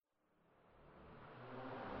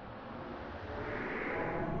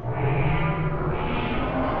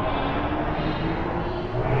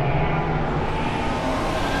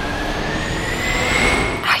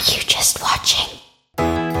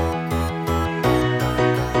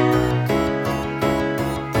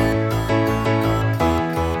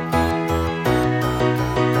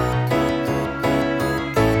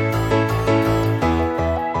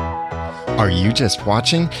you just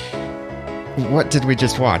watching? What did we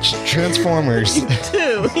just watch? Transformers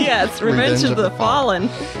 2, yes, Revenge of the Fallen.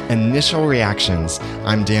 Initial reactions.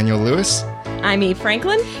 I'm Daniel Lewis. I'm Eve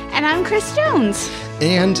Franklin. And I'm Chris Jones.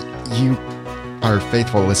 And you, our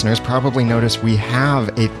faithful listeners, probably noticed we have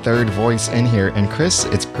a third voice in here. And Chris,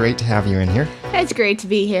 it's great to have you in here. It's great to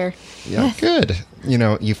be here. Yeah, good. You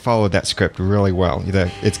know, you followed that script really well.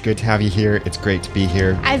 It's good to have you here. It's great to be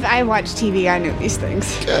here. I watch TV. I know these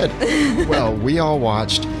things. Good. Well, we all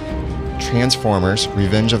watched Transformers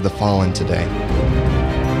Revenge of the Fallen today.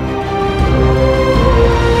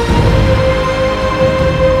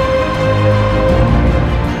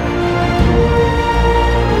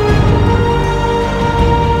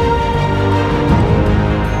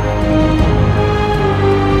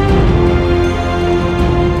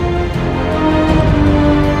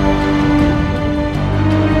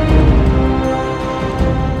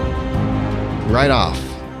 Right off,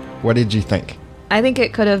 what did you think? I think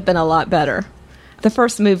it could have been a lot better. The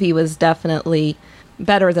first movie was definitely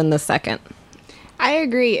better than the second. I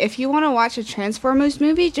agree. If you want to watch a Transformers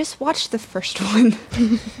movie, just watch the first one.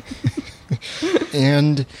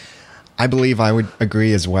 And I believe I would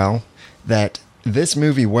agree as well that this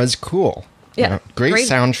movie was cool. Yeah. Great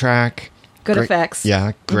soundtrack. Good effects.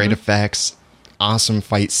 Yeah, great effects. Awesome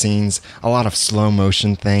fight scenes. A lot of slow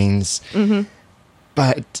motion things. Mm-hmm.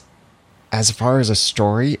 But as far as a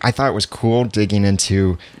story, I thought it was cool digging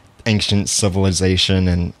into ancient civilization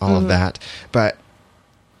and all of that. But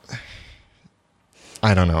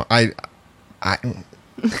I don't know.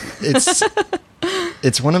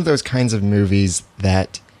 It's one of those kinds of movies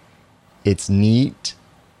that it's neat,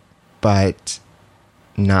 but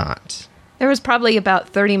not. There was probably about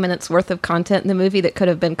 30 minutes worth of content in the movie that could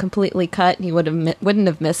have been completely cut and you wouldn't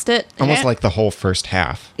have missed it. Almost like the whole first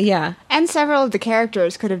half. Yeah. And several of the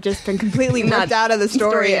characters could have just been completely left out of the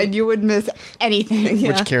story and you wouldn't miss anything.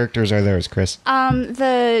 Yeah. Which characters are those, Chris?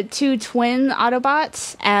 The two twin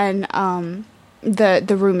Autobots and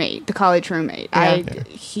the roommate, the college roommate. Yeah.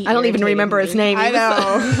 I don't even remember his name. I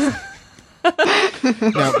know.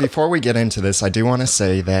 Now, before we get into this, I do want to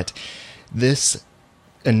say that this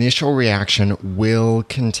initial reaction will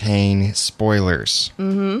contain spoilers.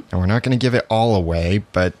 Mm-hmm. And we're not going to give it all away,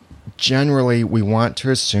 but generally we want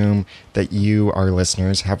to assume that you, our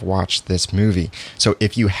listeners, have watched this movie. So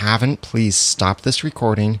if you haven't, please stop this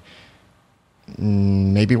recording,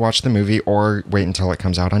 maybe watch the movie, or wait until it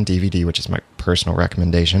comes out on DVD, which is my personal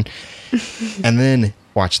recommendation, and then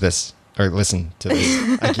watch this, or listen to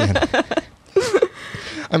this again.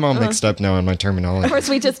 I'm all mixed up now in my terminology. Of course,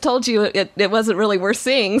 we just told you it wasn't really worth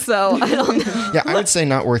seeing, so I don't know. Yeah, I would say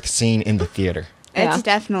not worth seeing in the theater. It's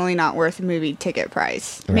definitely not worth a movie ticket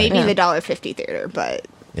price. Right. Maybe the $1.50 theater, but...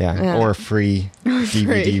 Yeah, or a free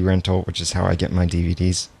DVD rental, which is how I get my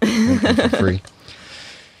DVDs for free.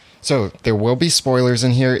 So, there will be spoilers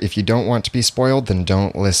in here. If you don't want to be spoiled, then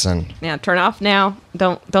don't listen. Yeah, turn off now.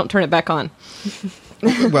 Don't turn it back on.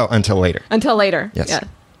 Well, until later. Until later. Yes. Yeah.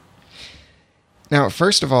 Now,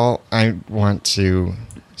 first of all, I want to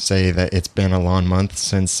say that it's been a long month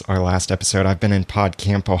since our last episode. I've been in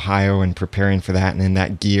PodCamp Ohio and preparing for that, and in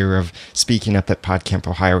that gear of speaking up at PodCamp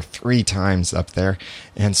Ohio 3 times up there.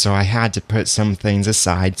 And so I had to put some things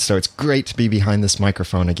aside. So it's great to be behind this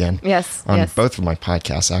microphone again. Yes. On both of my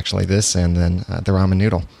podcasts, actually, this and then the Ramen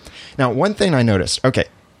Noodle. Now, one thing I noticed. Okay,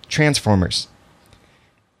 Transformers.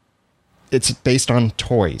 It's based on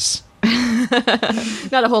toys.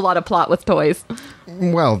 Not a whole lot of plot with toys.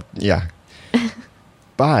 Well, yeah.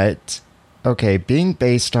 But, okay, being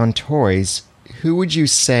based on toys, who would you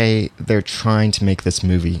say they're trying to make this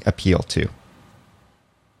movie appeal to?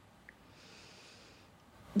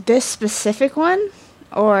 This specific one?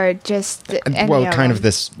 Or just any well, of kind them? of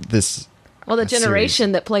this Well, the generation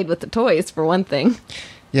series. that played with the toys, for one thing.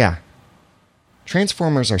 Yeah.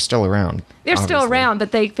 Transformers are still around. They're still obviously. around,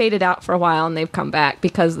 but they faded out for a while and they've come back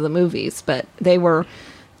because of the movies. But they were,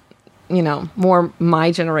 more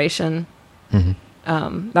my generation.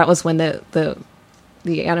 Mm-hmm. That was when the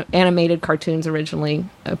animated cartoons originally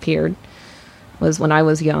appeared. Was when I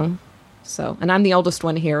was young. So, and I'm the oldest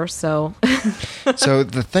one here. So, So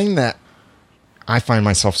the thing that I find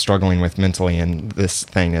myself struggling with mentally in this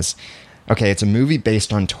thing is, okay, it's a movie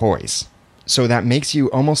based on toys. So that makes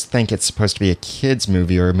you almost think it's supposed to be a kid's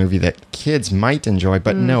movie or a movie that kids might enjoy,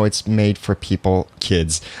 but no, it's made for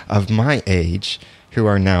kids of my age who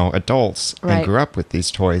are now adults and grew up with these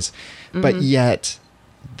toys. Mm-hmm. But yet,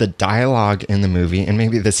 the dialogue in the movie, and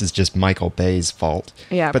maybe this is just Michael Bay's fault,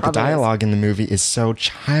 Yeah, but the probably dialogue in the movie is so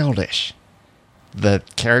childish. the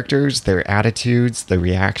characters, their attitudes, the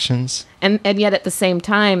reactions. And yet at the same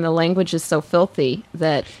time, the language is so filthy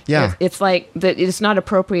that Yeah. it's like that it's not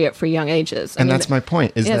appropriate for young ages. And that's my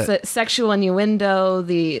point. Is it's that a sexual innuendo,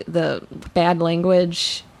 the bad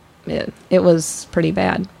language. It was pretty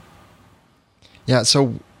bad. yeah?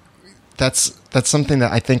 So that's something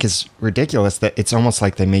that I think is ridiculous. That it's almost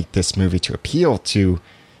like they make this movie to appeal to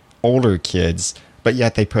older kids, but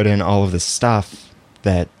yet they put in all of this stuff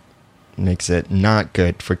that makes it not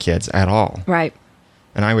good for kids at all. Right.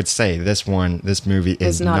 And I would say this movie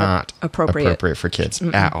is not appropriate for kids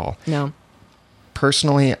at all. No.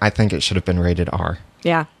 Personally, I think it should have been rated R.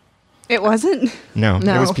 Yeah. It wasn't. No,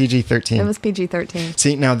 No. it was PG-13. It was PG-13.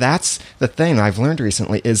 See, now that's the thing I've learned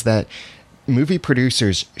recently is that movie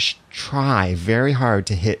producers try very hard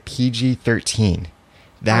to hit PG-13.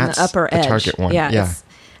 That's on the upper edge. target one. Yeah. Yeah.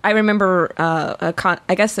 I remember,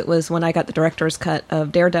 I guess it was when I got the director's cut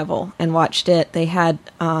of Daredevil and watched it. They had,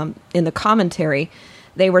 in the commentary,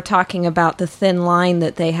 they were talking about the thin line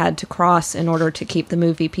that they had to cross in order to keep the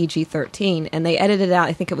movie PG-13. And they edited out,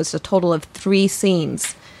 I think it was a total of 3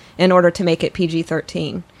 scenes in order to make it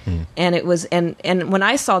PG-13. And it was, and when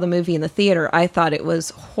I saw the movie in the theater, I thought it was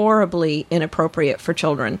horribly inappropriate for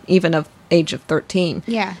children, even of age of 13.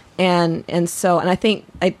 Yeah. And I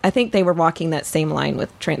think they were walking that same line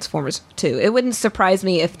with Transformers 2. It wouldn't surprise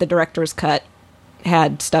me if the director's cut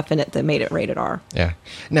had stuff in it that made it rated R. Yeah.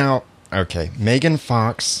 Now, okay, Megan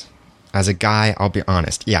Fox, as a guy, I'll be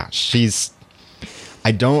honest. Yeah,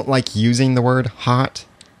 I don't like using the word hot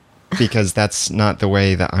because that's not the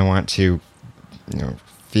way that I want to,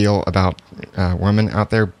 feel about women out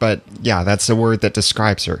there. But yeah, that's the word that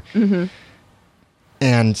describes her. Mm-hmm.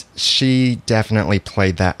 And she definitely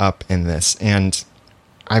played that up in this. And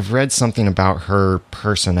I've read something about her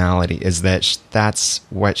personality is that that's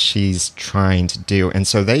what she's trying to do. And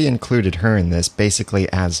so they included her in this basically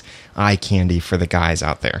as eye candy for the guys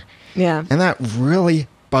out there. Yeah. And that really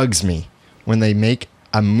bugs me when they make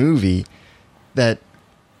a movie that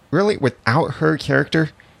really, without her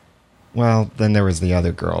character, well, then there was the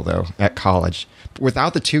other girl, though, at college.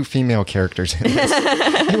 Without the 2 female characters in this,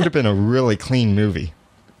 it would have been a really clean movie.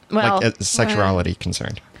 Well, like, as sexuality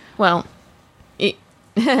concerned. Well,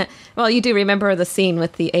 well, you do remember the scene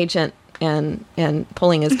with the agent and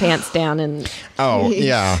pulling his pants down, and Oh,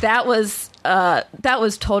 yeah. that was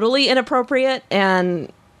totally inappropriate,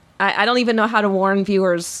 and I don't even know how to warn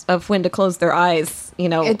viewers of when to close their eyes.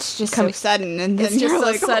 It's just so sudden, and then It's just you're so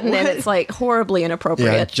like, sudden, and what? it's like horribly Yeah,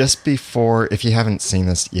 inappropriate. just before, if you haven't seen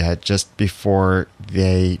this yet, just before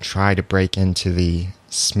they try to break into the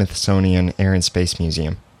Smithsonian Air and Space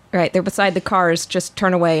Museum. Right, they're beside the cars. Just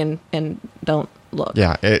turn away and don't look.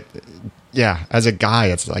 Yeah, as a guy,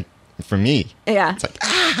 it's like, for me, Yeah. it's like,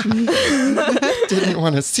 didn't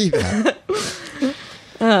want to see that.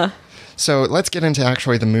 So let's get into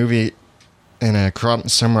actually the movie in a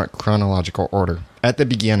somewhat chronological order. At the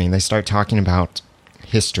beginning, they start talking about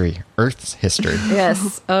history, Earth's history.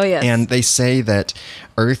 Yes. Oh, yes. And they say that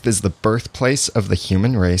Earth is the birthplace of the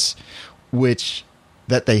human race, which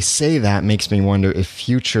that they say that makes me wonder if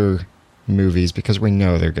future movies, because we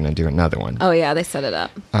know they're going to do another one. Oh, yeah, they set it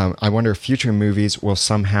up. I wonder if future movies will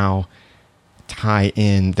somehow tie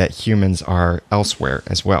in that humans are elsewhere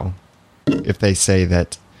as well. If they say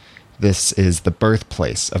that this is the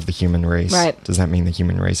birthplace of the human race, Right. does that mean the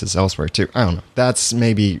human race is elsewhere too? I don't know. That's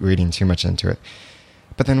maybe reading too much into it.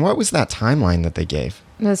 But then what was that timeline that they gave?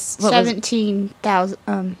 This, what was it?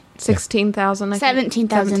 17,000. 16,000, I think.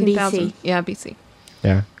 17,000 BC. 17,000. Yeah, BC.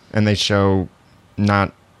 Yeah. And they show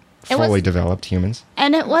not It was- fully developed humans.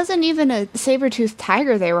 And it wasn't even a saber-toothed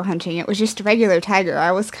tiger they were hunting. It was just a regular tiger.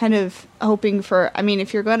 I was kind of hoping for,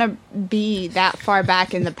 if you're going to be that far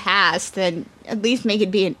back in the past, then at least make it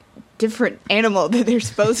be a different animal that they're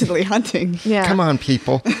supposedly hunting. Yeah. Come on,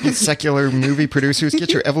 people. You secular movie producers,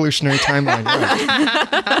 get your evolutionary timeline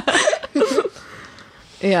right.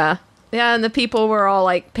 Yeah. Yeah, and the people were all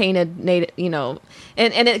like painted native, and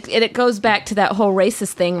it goes back to that whole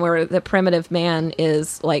racist thing where the primitive man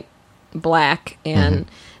is like black, and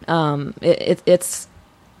it's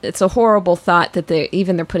a horrible thought that they're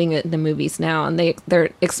putting it in the movies now, and they're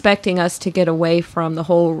expecting us to get away from the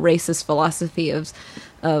whole racist philosophy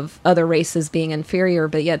of other races being inferior,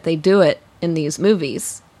 but yet they do it in these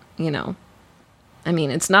movies.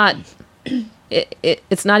 It's not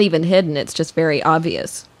it's not even hidden; it's just very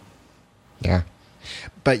obvious. Yeah.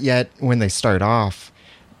 But yet, when they start off,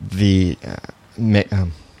 the...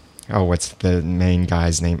 what's the main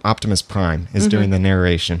guy's name? Optimus Prime is doing the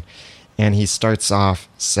narration. And he starts off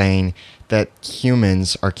saying that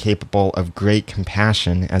humans are capable of great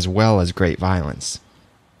compassion as well as great violence.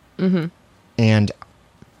 Mm-hmm. And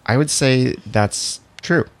I would say that's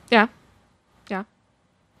true. Yeah. Yeah.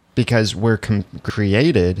 Because we're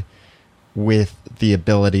created with the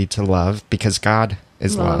ability to love, because God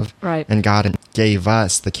is love. Right. And God gave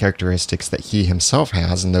us the characteristics that he himself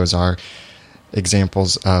has, and those are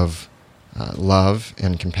examples of love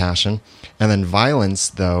and compassion. And then violence,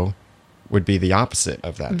 though, would be the opposite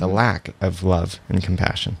of that, the lack of love and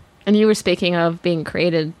compassion. And you were speaking of being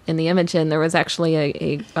created in the image, and there was actually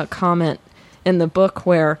a comment in the book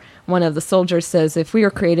where one of the soldiers says, if we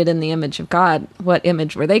were created in the image of God, what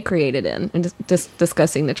image were they created in? And just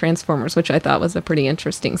discussing the Transformers, which I thought was a pretty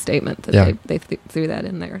interesting statement that they threw that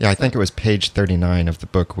in there. Yeah, I think it was page 39 of the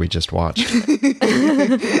book we just watched.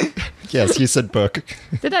 Yes, you said book.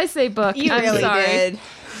 Did I say book? You I'm really sorry. did.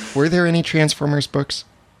 Were there any Transformers books?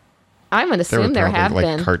 I would assume there have like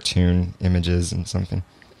been. cartoon images and something.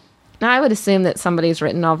 I would assume that somebody's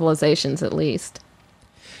written novelizations at least.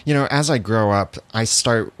 You know, as I grow up, I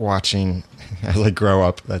start watching. As I grow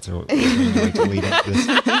up, that's a way to lead into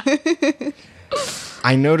this.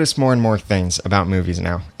 I notice more and more things about movies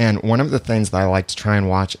now. And one of the things that I like to try and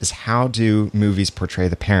watch is, how do movies portray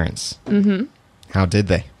the parents? Mm-hmm. How did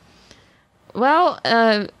they? Well,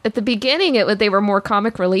 at the beginning, they were more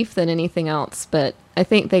comic relief than anything else, but I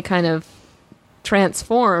think they kind of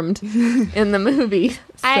transformed in the movie.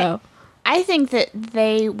 So. I think that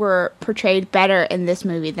they were portrayed better in this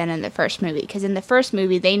movie than in the first movie, because in the first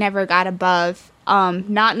movie they never got above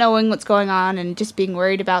not knowing what's going on and just being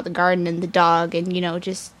worried about the garden and the dog, and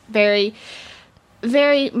just very,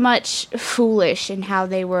 very much foolish in how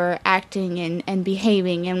they were acting and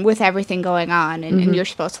behaving and with everything going on, and you're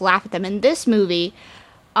supposed to laugh at them. In this movie,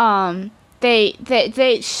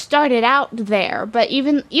 they started out there, but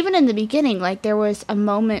even in the beginning, like, there was a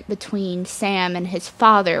moment between Sam and his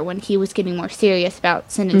father when he was getting more serious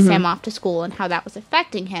about sending Sam off to school and how that was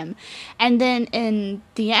affecting him. And then in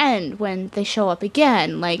the end, when they show up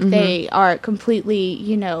again, like, they are completely,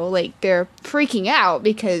 like, they're freaking out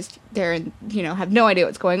because they're, have no idea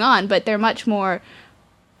what's going on, but they're much more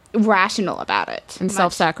rational about it. And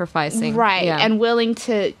self-sacrificing. Right. Yeah. And willing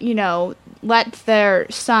to, let their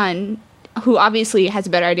son, who obviously has a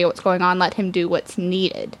better idea what's going on, let him do what's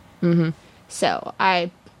needed. Mm-hmm. So I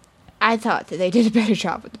thought that they did a better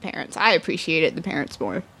job with the parents. I appreciated the parents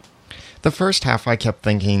more. The first half, I kept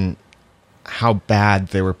thinking how bad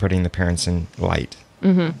they were putting the parents in light.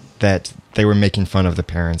 Mm-hmm. That they were making fun of the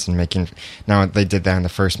parents and making... Now, they did that in the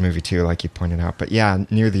first movie, too, like you pointed out. But yeah,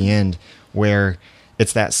 near the end, where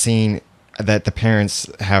it's that scene that the parents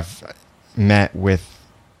have met with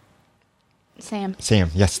Sam,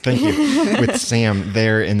 yes, thank you. With Sam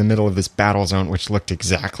there in the middle of this battle zone, which looked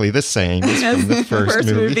exactly the same as from the first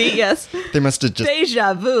movie. Yes. They must have just...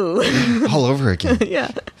 Deja vu. all over again.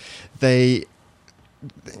 Yeah.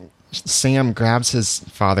 Sam grabs his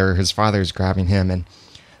father's grabbing him, and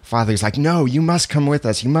father's like, no, you must come with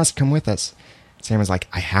us. You must come with us. Sam is like,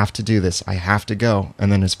 I have to do this. I have to go.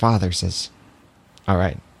 And then his father says, all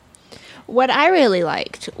right. What I really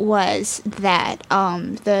liked was that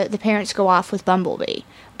the parents go off with Bumblebee,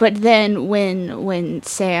 but then when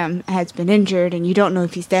Sam has been injured and you don't know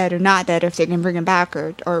if he's dead or not dead, or if they can bring him back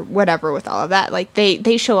or whatever with all of that, like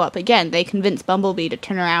they show up again. They convince Bumblebee to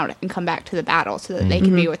turn around and come back to the battle so that they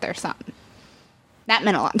can be with their son. That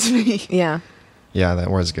meant a lot to me. Yeah. Yeah, that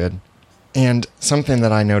was good. And something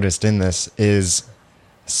that I noticed in this is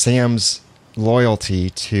Sam's loyalty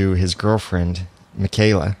to his girlfriend,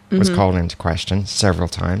 Michaela, was called into question several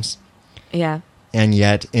times. Yeah. And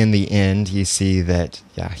yet, in the end, you see that,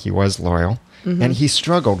 he was loyal. And he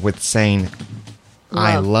struggled with saying,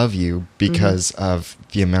 I love you, because of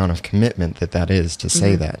the amount of commitment that is to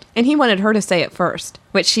say that. And he wanted her to say it first,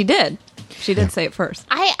 which she did. She did say it first.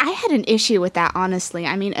 I had an issue with that, honestly.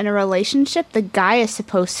 I mean, in a relationship, the guy is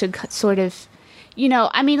supposed to sort of...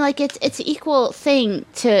 it's an equal thing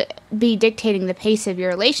to be dictating the pace of your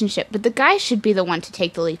relationship, but the guy should be the one to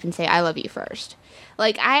take the leap and say, I love you first.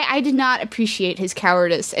 Like, I did not appreciate his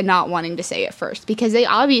cowardice and not wanting to say it first, because they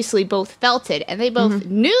obviously both felt it, and they both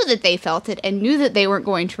knew that they felt it and knew that they weren't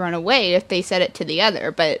going to run away if they said it to the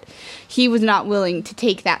other, but he was not willing to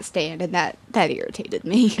take that stand, and that irritated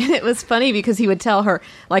me. And it was funny because he would tell her,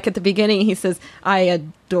 like at the beginning, he says, I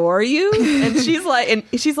adore you. And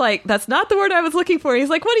she's like, that's not the word I was looking for. And he's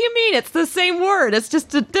like, what do you mean? It's the same word. It's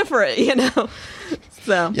just a different,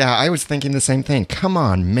 So. Yeah, I was thinking the same thing. Come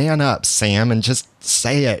on, man up, Sam, and just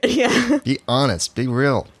say it. Yeah. Be honest. Be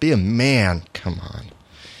real. Be a man. Come on.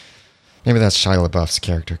 Maybe that's Shia LaBeouf's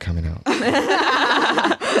character coming out.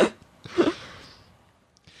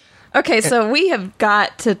 Okay, so we have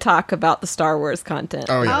got to talk about the Star Wars content.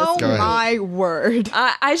 Oh, yeah. Oh Go ahead. my word.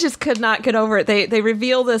 I just could not get over it. They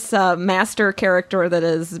reveal this master character that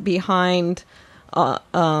is behind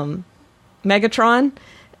Megatron,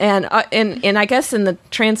 and I guess in the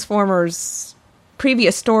Transformers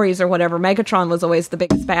previous stories or whatever, Megatron was always the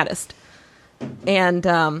biggest, baddest, and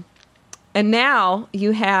now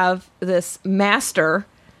you have this master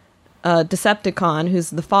Decepticon who's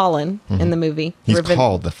the Fallen in the movie. He's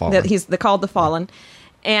called the Fallen. He's called the Fallen,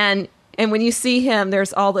 and when you see him,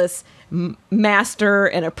 there's all this master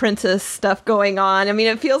and apprentice stuff going on. I mean,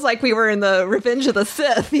 it feels like we were in the Revenge of the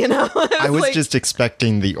Sith, you know? I was like, just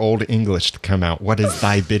expecting the Old English to come out. What is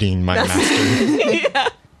thy bidding, my master?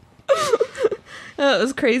 Oh, it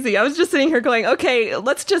was crazy. I was just sitting here going, okay,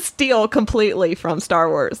 let's just steal completely from Star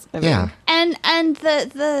Wars. I mean, Yeah. And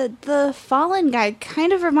the Fallen guy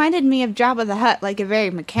kind of reminded me of Jabba the Hutt, like a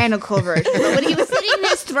very mechanical version. But when he was sitting in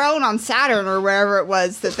his throne on Saturn or wherever it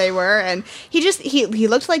was that they were, and he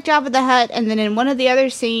looked like Jabba the Hutt. And then in one of the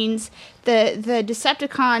other scenes, the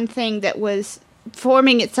Decepticon thing that was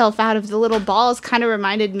forming itself out of the little balls kind of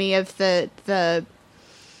reminded me of the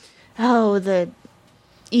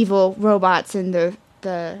evil robots in the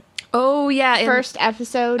Oh, yeah. first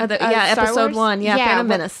episode. Star Wars. episode 1. Yeah, Phantom wha-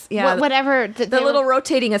 Menace. Yeah. whatever. The little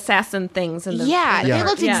rotating assassin things. In the, Yeah, Yeah. they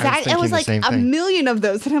looked Yeah. exact. It I was was like thinking the a same thing. million of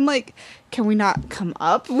those, and I'm like, can we not come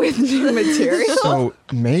up with new material? So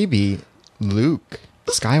maybe Luke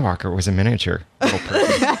Skywalker was a miniature little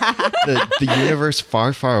person. The universe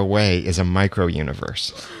far, far away is a micro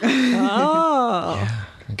universe. Oh.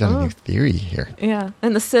 I got a new theory here. Yeah.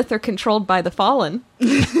 And the Sith are controlled by the Fallen.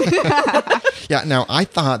 Yeah, now I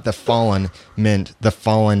thought the Fallen meant the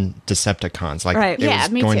fallen Decepticons. Like Right. it Yeah,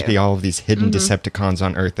 was me going too. to be all of these hidden Decepticons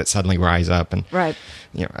on Earth that suddenly rise up and Right.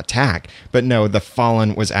 attack. But no, the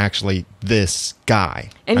Fallen was actually this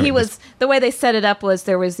guy. And I he mean, was, the way they set it up was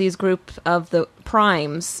there was these group of the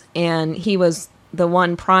primes, and he was the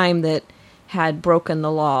one prime that had broken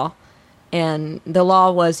the law. And the law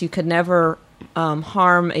was you could never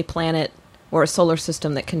harm a planet or a solar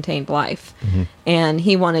system that contained life. And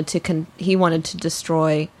he wanted to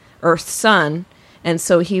destroy Earth's sun, and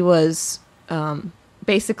so he was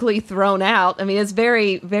basically thrown out. I mean, it's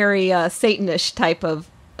very, very Satanish type of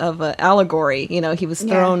allegory. You know, he was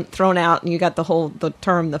thrown out, and you got the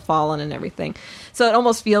term the Fallen and everything. So it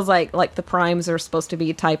almost feels like the primes are supposed to be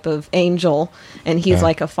a type of angel, and he's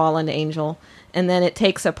like a fallen angel. And then it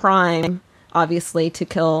takes a prime, obviously, to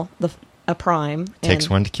kill a prime. Takes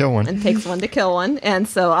one to kill one. And takes one to kill one. And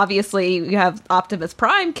so obviously you have Optimus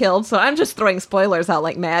Prime killed. So I'm just throwing spoilers out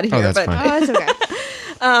like mad here. that's fine. Oh, it's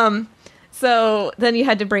okay. So then you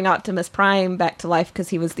had to bring Optimus Prime back to life because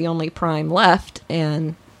he was the only prime left,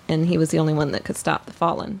 and he was the only one that could stop the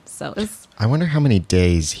Fallen. So it's I wonder how many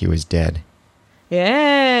days he was dead.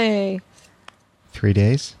 yay. 3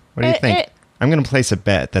 days? What do you think? I'm going to place a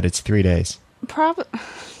bet that it's 3 days. Probably.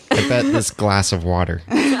 I bet this glass of water.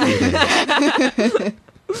 3 days.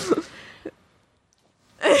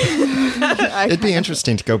 It'd be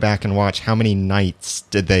interesting to go back and watch how many nights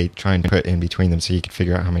did they try and put in between them so you could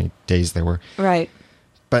figure out how many days there were. Right.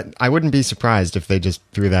 But I wouldn't be surprised if they just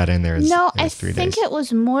threw that in there as, No, as I 3 think days. it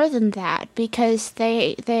was more than that because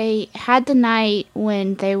they had the night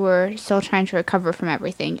when they were still trying to recover from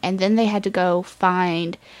everything, and then they had to go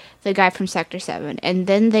find the guy from Sector 7, and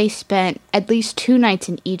then they spent at least 2 nights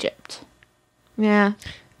in Egypt. Yeah.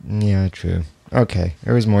 Yeah, true. Okay,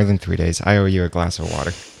 it was more than 3 days. I owe you a glass of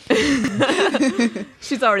water.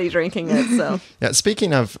 She's already drinking it, so. Yeah,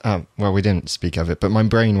 speaking of, well, we didn't speak of it, but my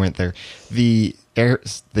brain went there. The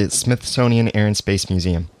Smithsonian Air and Space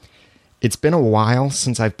Museum. It's been a while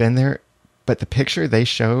since I've been there, but the picture they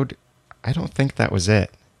showed, I don't think that was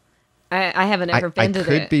it. I haven't ever been to I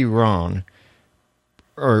could it. be wrong,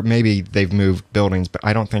 or maybe they've moved buildings, but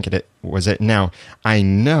I don't think it was it. Now, I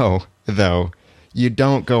know, though, you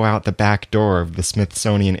don't go out the back door of the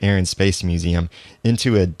Smithsonian Air and Space Museum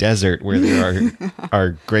into a desert where there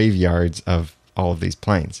are graveyards of all of these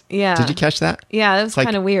planes. Yeah. Did you catch that? Yeah, that was It's like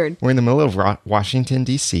kind of weird. We're in the middle of Washington,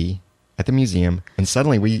 D.C. at the museum, and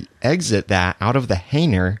suddenly we exit that out of the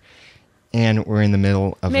hangar, and we're in the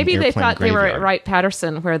middle of Maybe an they airplane thought they were graveyard. at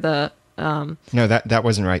Wright-Patterson where the... No, that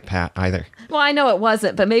wasn't right, Pat, either. well, I know it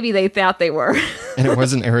wasn't, but maybe they thought they were. And it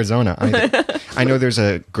wasn't Arizona either. I know there's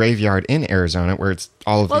a graveyard in Arizona where it's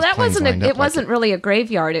all of well, these that planes wasn't lined up it wasn't really a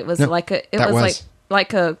graveyard. It was No, like a it that was was.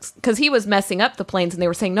 like a because he was messing up the planes, and they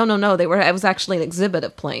were saying no, they were it was actually an exhibit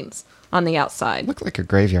of planes on the outside. looked like a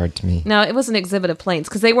graveyard to me. No, it was an exhibit of planes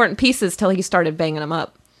because they weren't in pieces till he started banging them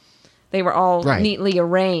up. They were all Right. neatly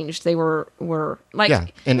arranged. They were like, Yeah,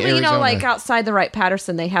 in well, you know, Arizona- like outside the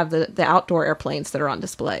Wright-Patterson, they have the outdoor airplanes that are on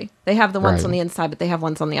display. They have the ones Right. on the inside, but they have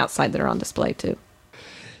ones on the outside that are on display too.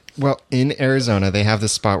 Well, in Arizona, they have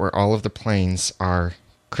this spot where all of the planes are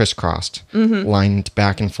crisscrossed, lined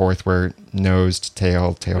back and forth, where nose to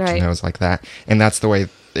tail, tail Right. to nose, like that. And that's the way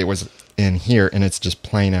it was in here, and it's just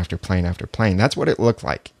plane after plane after plane. That's what it looked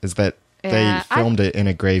like, is that Yeah, they filmed it in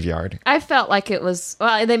a graveyard. I felt like it was,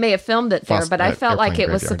 well, they may have filmed it there, Fos- but I felt like airplane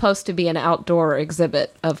it was graveyard. supposed to be an outdoor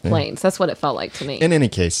exhibit of planes. That's what it felt like to me. In any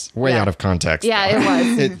case, way Yeah. out of context. Yeah, though. it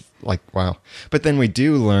was. It, like, wow. But then we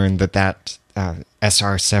do learn that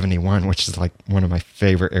SR-71, which is like one of my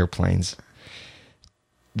favorite airplanes,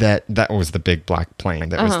 that was the big black plane.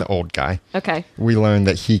 That was the old guy. Okay. We learned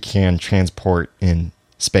that he can transport in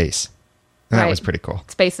space. And that Right. was pretty cool.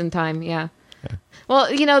 Space and time, yeah.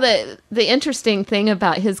 Well, you know, the interesting thing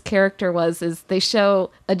about his character is they show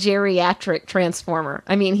a geriatric transformer.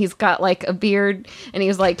 I mean, he's got like a beard and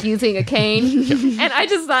he's like using a cane. And I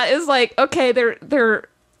just thought it was like, okay, they're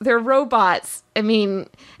robots. I mean,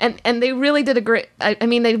 and they really did a great, I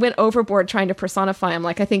mean, they went overboard trying to personify him.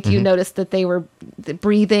 Like, I think you noticed that they were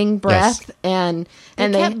breathing breath and They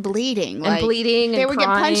they kept bleeding. and bleeding They and would get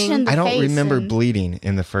punched crying. in the I don't face remember and- bleeding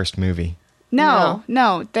in the first movie. No.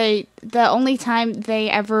 The only time they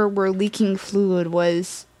ever were leaking fluid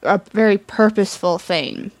was a very purposeful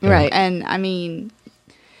thing. Right. And I mean,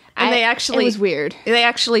 And they actually- it was weird. They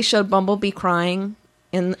actually showed Bumblebee crying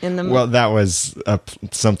in the Well, that was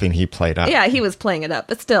something he played up. Yeah, he was playing it up,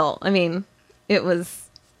 but still, I mean, it was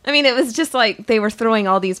just like they were throwing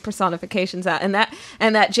all these personifications out, and that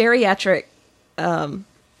geriatric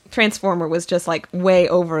transformer was just like way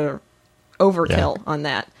overkill on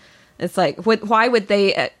that. It's like, why would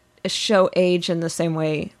they show age in the same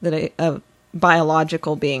way that a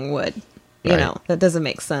biological being would? You Right. know, that doesn't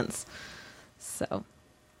make sense. So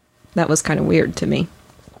that was kind of weird to me.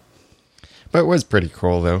 But it was pretty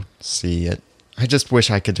cool, though, to see it. I just wish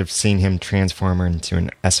I could have seen him transform into an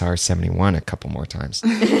SR-71 a couple more times.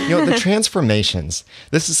 You know, the transformations,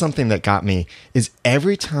 this is something that got me, is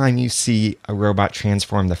every time you see a robot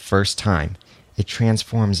transform the first time, it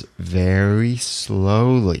transforms very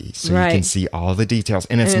slowly so you can Right. see all the details.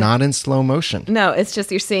 And it's not in slow motion. No, it's just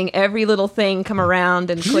you're seeing every little thing come around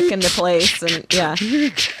and click into place, and yeah.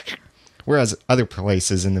 Whereas other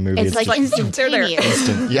places in the movie, It's like just instantaneous.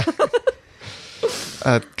 instant. Yeah.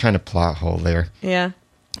 Kind of plot hole there. Yeah.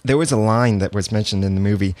 There was a line that was mentioned in the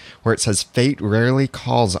movie where it says, "Fate rarely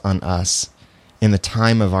calls on us in the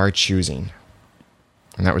time of our choosing."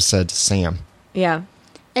 And that was said to Sam. Yeah.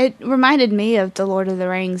 It reminded me of the Lord of the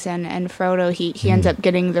Rings and Frodo. He ends up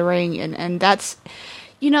getting the ring, and that's,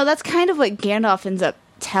 you know, that's kind of what Gandalf ends up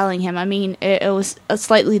telling him. I mean, it was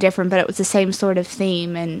slightly different, but it was the same sort of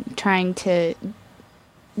theme, and trying to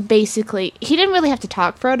basically, he didn't really have to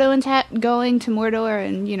talk Frodo into going to Mordor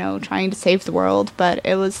and, you know, trying to save the world, but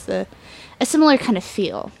it was a similar kind of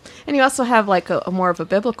feel. And you also have like a more of a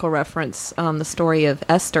biblical reference, the story of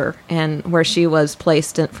Esther, and where she was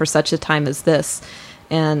placed for such a time as this.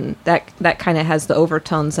 And that kind of has the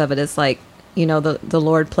overtones of it, as like, you know, the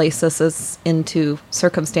Lord places us into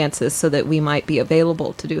circumstances so that we might be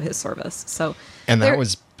available to do his service. So, And that there-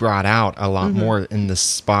 was brought out a lot more in the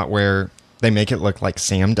spot where they make it look like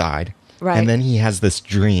Sam died. Right. And then he has this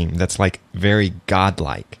dream that's like very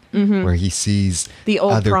godlike, where he sees The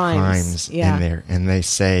old other crimes, yeah. in there. And they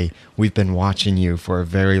say, "We've been watching you for a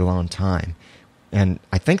very long time." And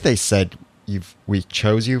I think they said, we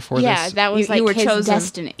chose you for Yeah, this. that was You- you like were his chosen.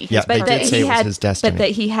 destiny. Yeah, but they that did say he it was had, his destiny. but that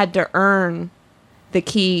he had to earn the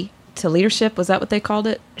key to leadership. Was that what they called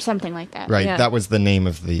it? Something like that. Right, Yeah. that was the name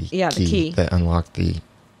of the Yeah, the key. that unlocked the.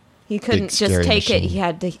 He couldn't just scary take it.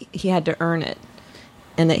 machine. He had to earn it,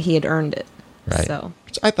 and that he had earned it. Right. So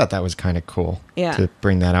Which I thought that was kind of cool Yeah. to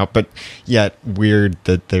bring that out. But yet weird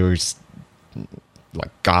that there was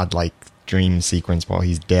like godlike dream sequence while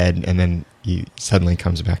he's dead, and then he suddenly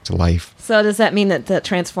comes back to life. So does that mean that the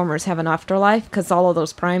Transformers have an afterlife? Because all of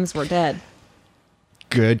those primes were dead.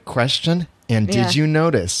 Good question. And Yeah. did you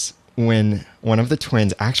notice when one of the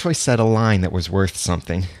twins actually said a line that was worth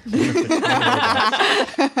something?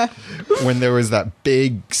 When there was that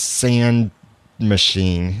big sand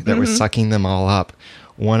machine that was sucking them all up,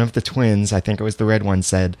 one of the twins, I think it was the red one,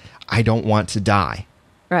 said, "I don't want to die."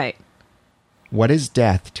 Right. What is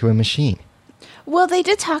death to a machine? Well, they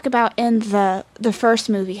did talk about in the first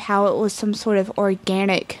movie how it was some sort of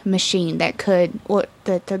organic machine that could, what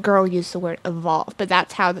the girl used the word evolve, but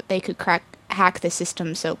that's how that they could hack the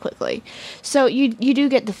system so quickly. So you do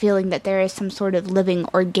get the feeling that there is some sort of living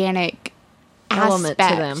organic element to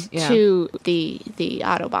them. aspect Yeah. to the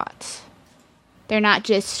Autobots. They're not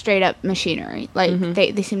just straight up machinery. Like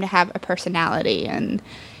they seem to have a personality and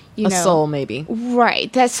a soul, maybe.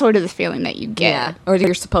 Right. That's sort of the feeling that you get. Yeah, or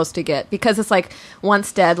you're supposed to get, because it's like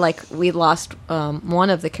once dead. Like we lost one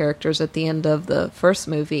of the characters at the end of the first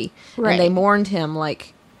movie, Right. and they mourned him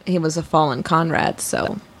like he was a fallen Conrad.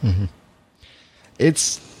 So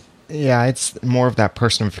It's more of that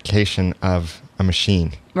personification of a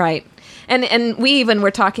machine. right, and we even were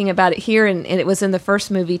talking about it here, and it was in the first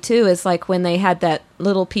movie too. Is like when they had that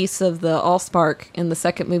little piece of the Allspark in the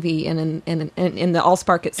second movie, and in the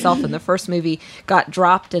Allspark itself in the first movie got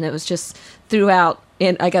dropped, and it was just throughout.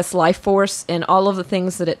 And I guess life force and all of the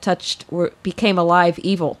things that it touched became alive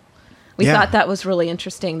evil. We Yeah. thought that was really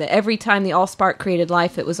interesting, that every time the Allspark created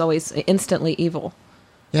life, it was always instantly evil.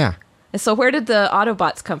 Yeah. And so where did the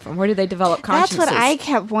Autobots come from? Where did they develop That's consciences? what I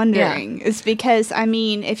kept wondering. Is because, I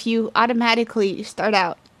mean, if you automatically start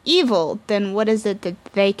out evil, then what is it that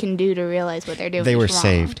they can do to realize what they're doing They were is wrong?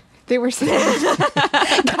 saved. They were saved.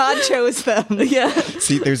 God chose them. Yeah.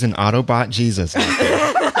 See, there's an Autobot Jesus out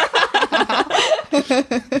there.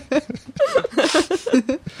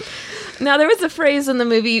 Now, there was a phrase in the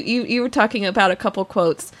movie, you were talking about a couple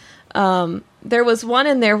quotes. There was one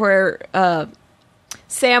in there where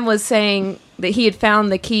Sam was saying that he had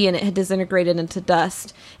found the key and it had disintegrated into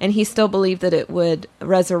dust, and he still believed that it would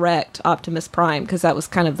resurrect Optimus Prime, because that was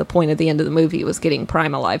kind of the point of the end of the movie, was getting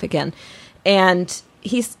Prime alive again. And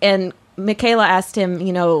Michaela asked him,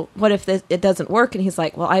 what if it doesn't work? And he's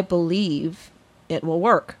like, well, I believe it will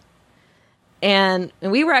work. And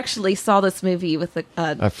we saw this movie with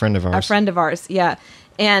A friend of ours. a friend of ours, yeah.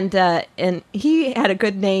 And he had a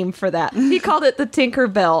good name for that. He called it the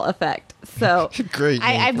Tinkerbell effect. So Great.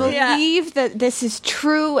 I name for it. believe that this is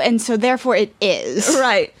true, and so therefore it is.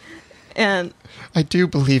 right. And I do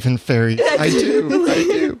believe in fairies. I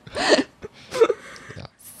do.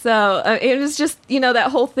 so it was just,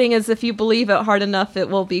 that whole thing is, if you believe it hard enough, it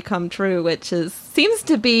will become true, which seems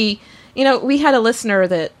to be, we had a listener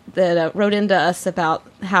that wrote into us about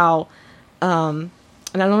how, and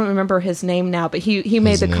I don't remember his name now, but he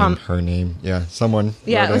made the comment. Her name. Yeah, someone.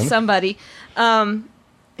 Yeah, wrote it was in. somebody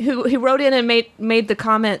who wrote in and made the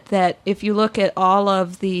comment that if you look at all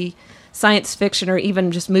of the science fiction or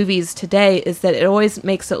even just movies today, is that it always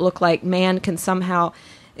makes it look like man can somehow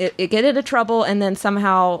it get into trouble and then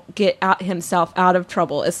somehow get himself out of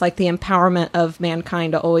trouble. It's like the empowerment of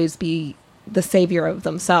mankind to always be the savior of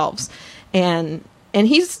themselves, and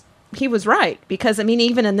he was right, because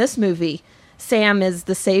even in this movie, Sam is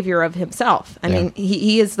the savior of himself. I mean,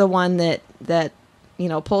 he is the one that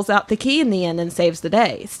pulls out the key in the end and saves the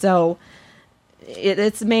day. So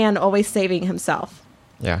it's man always saving himself.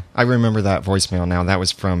 Yeah, I remember that voicemail now. That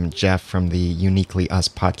was from Jeff from the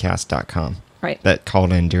uniquelyyuspodcast.com. Right. That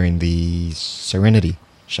called in during the Serenity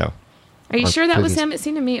show. Are you Or sure that was previous- him? It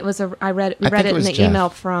seemed to me it was we read think it it in was the Jeff. email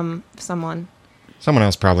from someone. Someone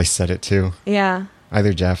else probably said it too. Yeah.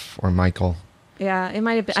 Either Jeff or Michael. Yeah, it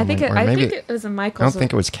might have been. Someone- or I maybe think it was a I Michael's. don't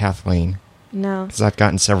think it was Kathleen, No. because I've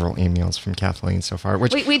gotten several emails from Kathleen so far.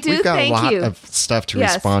 Which We do we've got thank a lot you. of stuff to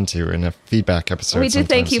Yes. respond to in a feedback episode. We do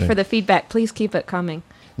thank sometime you soon. for the feedback. Please keep it coming.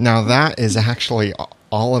 Now that is actually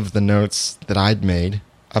all of the notes that I'd made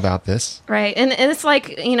about this. Right. And it's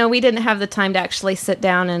like, we didn't have the time to actually sit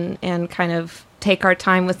down and kind of take our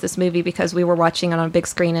time with this movie, because we were watching it on a big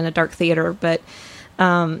screen in a dark theater. But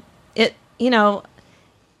I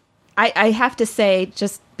have to say,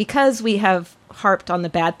 just because we have harped on the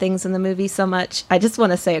bad things in the movie so much, I just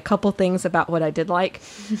want to say a couple things about what I did like.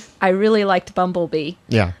 I really liked Bumblebee.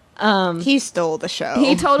 Yeah. He stole the show.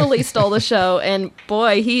 He totally stole the show, and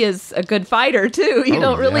boy, he is a good fighter too. You Oh,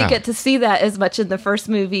 don't really yeah. get to see that as much in the first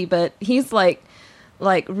movie, but he's like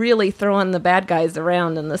really throwing the bad guys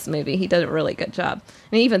around in this movie. He did a really good job,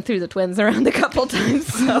 and he even threw the twins around a couple times.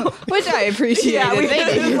 So Which I appreciated. yeah, we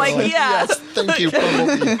Thank you. did. Like, yeah, Yes, thank you,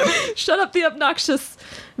 Bumblebee. shut up the obnoxious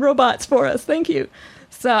robots for us. Thank you.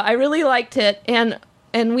 So I really liked it, and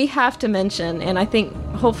we have to mention, and I think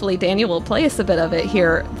hopefully Daniel will play us a bit of it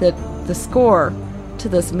here, that the score to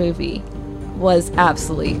this movie was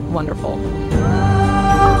absolutely wonderful.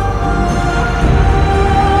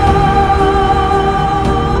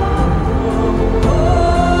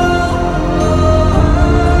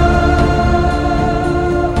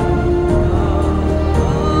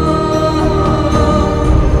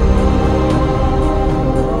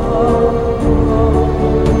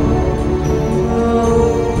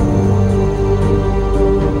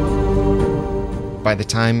 By the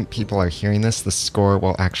time people are hearing this, the score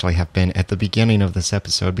will actually have been at the beginning of this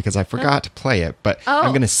episode because I forgot to play it. But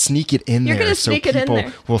I'm going to sneak it in You're there gonna so sneak it in people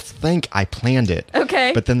there. will think I planned it.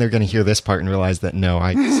 Okay. But then they're going to hear this part and realize that no,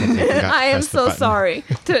 I simply forgot to I am press the so button. sorry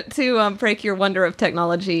to break your wonder of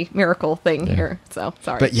technology miracle thing here. So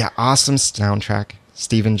sorry. But yeah, awesome soundtrack.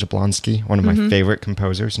 Steven Jablonsky, one of my favorite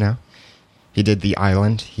composers now. He did The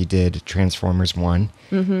Island. He did Transformers 1.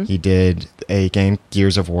 He did a game,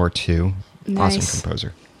 Gears of War 2. Nice. Awesome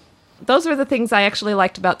composer. Those were the things I actually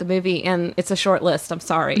liked about the movie, and it's a short list. I'm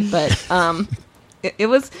sorry, but it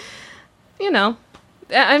was,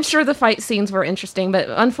 I'm sure the fight scenes were interesting, but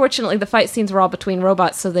unfortunately the fight scenes were all between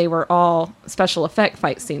robots, so they were all special effect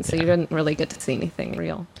fight scenes, so you didn't really get to see anything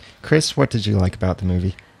real. Chris, what did you like about the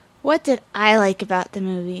movie? What did I like about the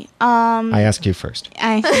movie? I asked you first.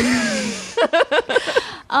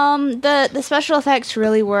 The special effects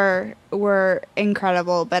really were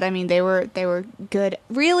incredible, but I mean they were good.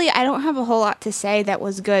 Really, I don't have a whole lot to say that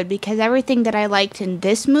was good because everything that I liked in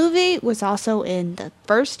this movie was also in the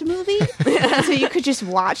first movie. So you could just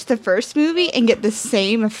watch the first movie and get the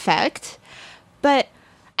same effect. But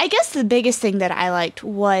I guess the biggest thing that I liked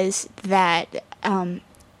was that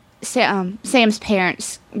Sam's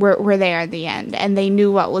parents were there in the end, and they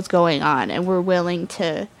knew what was going on, and were willing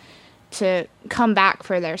to come back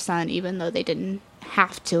for their son, even though they didn't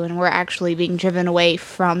have to, and were actually being driven away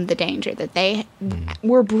from the danger. That they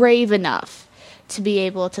were brave enough to be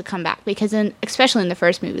able to come back, because especially in the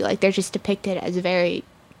first movie, like they're just depicted as very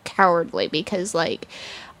cowardly, because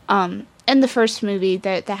in the first movie,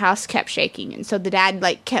 the house kept shaking, and so the dad,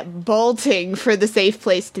 kept bolting for the safe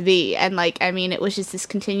place to be, and, it was just this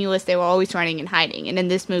continuous, they were always running and hiding, and in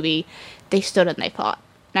this movie, they stood and they fought,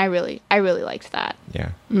 and I really liked that.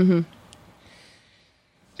 Yeah. Mm-hmm.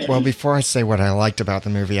 Well, before I say what I liked about the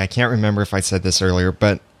movie, I can't remember if I said this earlier,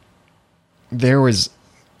 but there was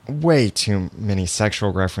way too many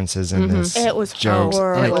sexual references in this. It was jokes.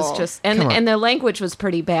 horrible. It was just, Come on. and the language was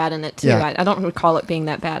pretty bad in it too. Yeah. I don't recall it being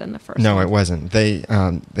that bad in the first No, one. it wasn't. They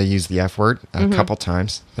used the F word a couple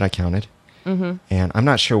times that I counted. And I'm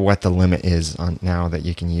not sure what the limit is on now that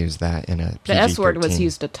you can use that in a PG-13. The S word was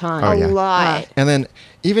used a ton. Oh, yeah. A lot. And then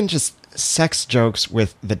even just sex jokes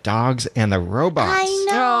with the dogs and the robots. I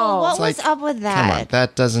know. Oh. What It's was like, up with that? Come on,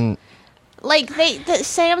 that doesn't...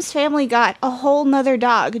 Sam's family got a whole nother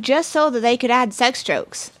dog just so that they could add sex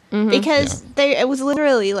jokes. Because it was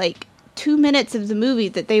literally 2 minutes of the movie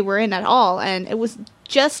that they were in at all, and it was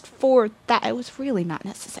just for that. It was really not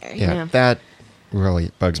necessary. Yeah, that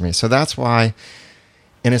really bugs me. So that's why,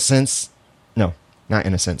 in a sense, no, not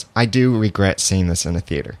in a sense, I do regret seeing this in a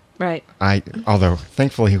theater. Right. Although,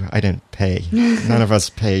 thankfully, I didn't pay. None of us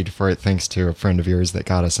paid for it, thanks to a friend of yours that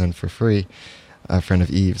got us in for free, a friend of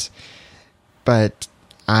Eve's. But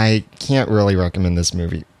I can't really recommend this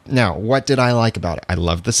movie. Now, what did I like about it? I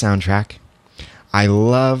loved the soundtrack. I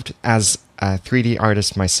loved, as a 3D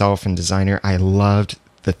artist myself and designer, I loved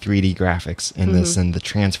the 3D graphics in this and the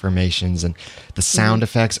transformations and the sound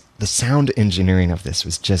effects. The sound engineering of this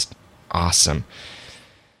was just awesome.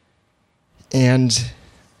 And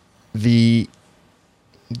the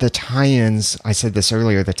tie-ins, I said this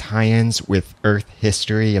earlier, the tie-ins with Earth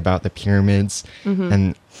history about the pyramids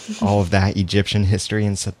and all of that Egyptian history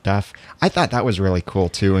and stuff, I thought that was really cool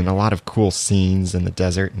too, and a lot of cool scenes in the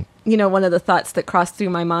desert. One of the thoughts that crossed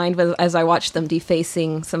through my mind was as I watched them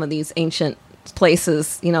defacing some of these ancient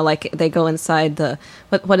places, they go inside the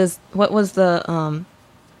what was the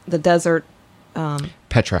desert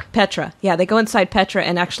Petra. Yeah, they go inside Petra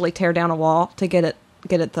and actually tear down a wall to get at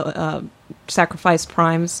the sacrificed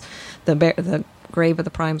primes, the grave of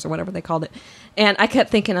the primes or whatever they called it. And I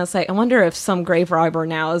kept thinking, I was like, I wonder if some grave robber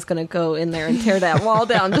now is going to go in there and tear that wall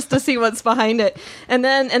down just to see what's behind it. And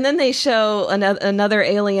then they show another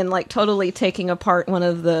alien totally taking apart one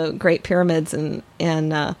of the Great Pyramids and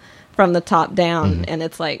from the top down, and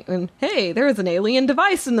it's like, hey, there is an alien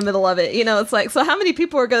device in the middle of it. It's like, so how many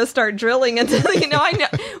people are going to start drilling into?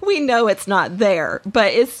 We know it's not there,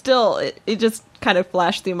 but it's still it just kind of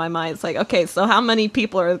flashed through my mind. It's like, okay, so how many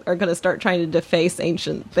people are going to start trying to deface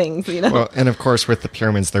ancient things? Well, and of course, with the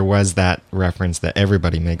pyramids, there was that reference that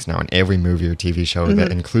everybody makes now in every movie or TV show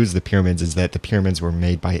that includes the pyramids, is that the pyramids were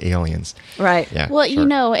made by aliens. Right. Yeah. Well,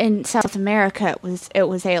 sure. In South America, it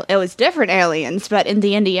was different aliens, but in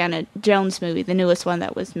the Indiana Jones movie, the newest one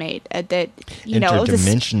that was made,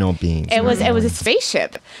 interdimensional beings. it was a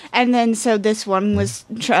spaceship, and then so this one was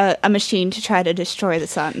a machine to try to destroy the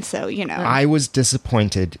sun. So I was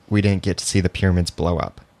disappointed we didn't get to see the pyramids blow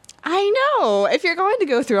up. I know. If you're going to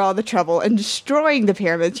go through all the trouble and destroying the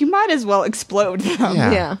pyramids, you might as well explode them.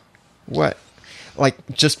 Yeah. Yeah. What? like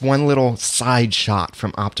just one little side shot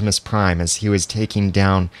from Optimus Prime as he was taking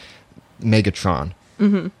down Megatron.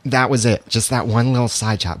 Mm-hmm. That was it. Just that one little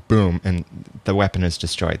side shot. Boom, and the weapon is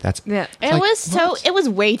destroyed. That's Yeah. It was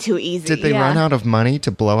way too easy. Did they run out of money to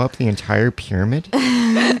blow up the entire pyramid?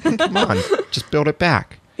 Come on, just build it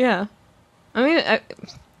back. Yeah. I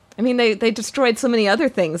mean, they destroyed so many other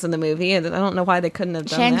things in the movie, and I don't know why they couldn't have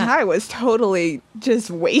done Shanghai was totally just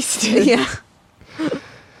wasted. that. Yeah.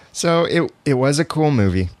 So it was a cool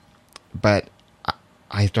movie, but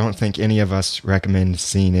I don't think any of us recommend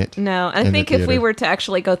seeing it. No, I in the think if we theater. were to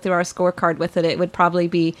actually go through our scorecard with it, it would probably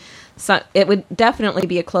be, it would definitely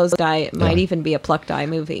be a closed eye. It might Yeah. even be a plucked eye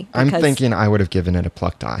movie. I'm because- thinking I would have given it a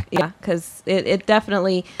plucked eye. Yeah, because it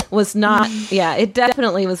definitely was not. Yeah, it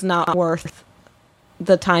definitely was not worth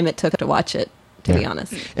the time it took to watch it. To be Yeah.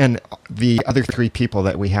 honest. And the other 3 people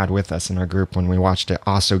that we had with us in our group when we watched it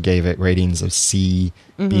also gave it ratings of C,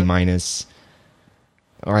 Mm-hmm. B minus.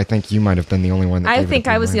 Or I think you might have been the only one that I gave it think a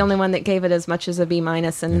B I was the minus. only one that gave it as much as a B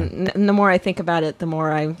minus, and the more I think about it, the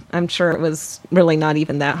more I'm sure it was really not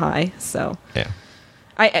even that high. So. Yeah.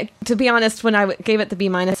 I to be honest, when I gave it the B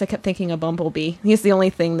minus, I kept thinking of Bumblebee. He's the only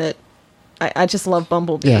thing that I just love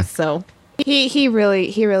Bumblebee. Yeah. So He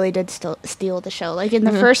really did steal the show. Like in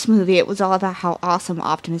the first movie, it was all about how awesome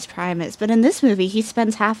Optimus Prime is, but in this movie, he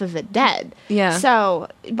spends half of it dead. Yeah. So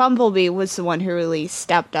Bumblebee was the one who really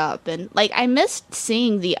stepped up, and like I missed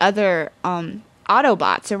seeing the other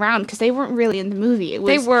Autobots around because they weren't really in the movie. It was,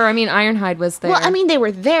 they were. I mean, Ironhide was there. Well, I mean, they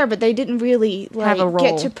were there, but they didn't really Have a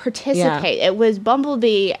get role. to participate. It was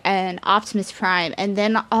Bumblebee and Optimus Prime, and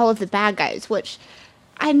then all of the bad guys, which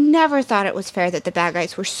I never thought it was fair that the bad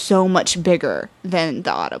guys were so much bigger than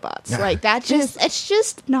the Autobots. Like that it's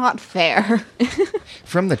just not fair.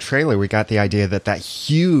 From the trailer, we got the idea that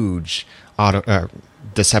huge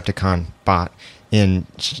Decepticon bot in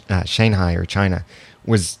Shanghai or China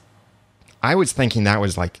was. I was thinking that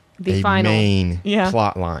was like The a final. main Yeah.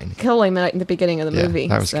 plot line. kill him in the beginning of the Yeah, movie.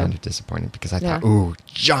 that was so. kind of disappointing because I Yeah. thought, ooh,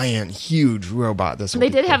 giant, huge robot. This will They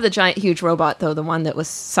be did cool. have the giant, huge robot though, the one that was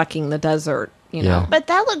sucking the desert. You know. Yeah. But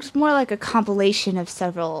that looks more like a compilation of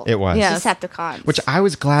several It was. Yeah. Decepticons. Which I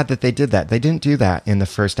was glad that they did that. They didn't do that in the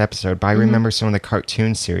first episode, but I remember some of the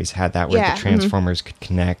cartoon series had that where Yeah. the Transformers could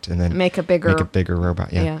connect and then Make a bigger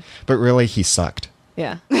robot. Yeah. Yeah. But really, he sucked.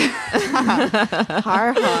 Yeah. har har.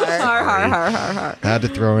 Har har har har har. I had to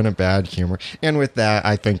throw in a bad humor. And with that,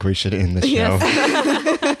 I think we should end the show.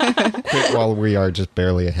 Quit while we are just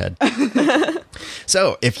barely ahead.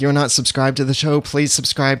 So, if you're not subscribed to the show, please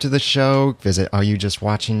subscribe to the show. Visit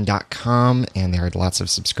areyoujustwatching.com, and there are lots of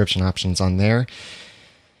subscription options on there.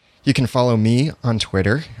 You can follow me on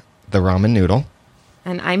Twitter, the Ramen Noodle,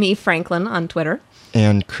 And I'm Eve Franklin on Twitter.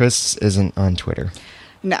 and Chris isn't on Twitter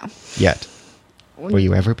No. yet. Will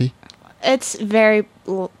you ever be? It's very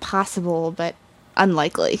possible, but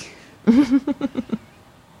unlikely.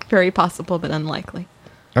 Very possible, but unlikely.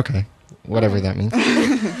 Okay, whatever that means.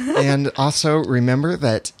 And also remember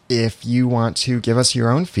that if you want to give us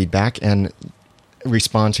your own feedback and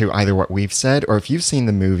respond to either what we've said or if you've seen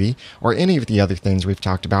the movie or any of the other things we've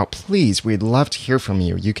talked about, please, we'd love to hear from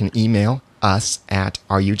you. You can email us at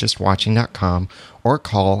areyoujustwatching.com or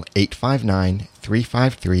call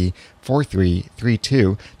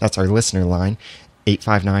 859-353-4332. That's our listener line,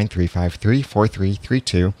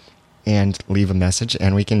 859-353-4332. And leave a message,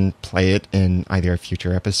 and we can play it in either a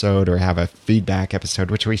future episode or have a feedback episode,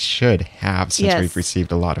 which we should have since Yes. we've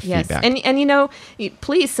received a lot of Yes, feedback. and you know,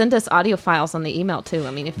 please send us audio files on the email too.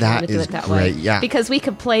 I mean, if you That want to do is it that great, way, yeah. because we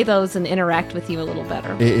could play those and interact with you a little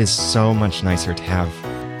better. It is so much nicer to have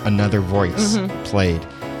another voice played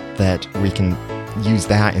that we can use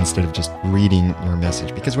that instead of just reading your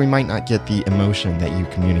message, because we might not get the emotion that you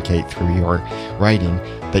communicate through your writing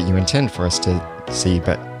that you intend for us to see,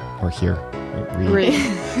 but or hear. Read.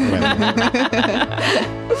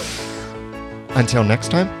 Until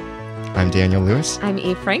next time, I'm Daniel Lewis. I'm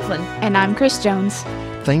Eve Franklin. And I'm Chris Jones.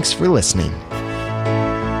 Thanks for listening.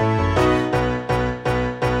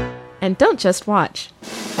 And don't just watch.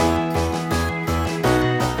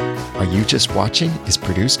 Are You Just Watching is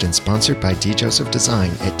produced and sponsored by D. Joseph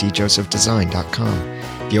Design at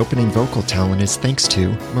djosephdesign.com. The opening vocal talent is thanks to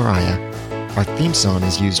Mariah. Our theme song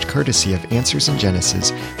is used courtesy of Answers in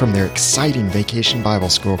Genesis from their exciting Vacation Bible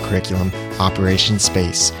School curriculum, Operation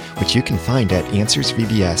Space, which you can find at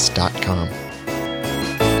answersvbs.com.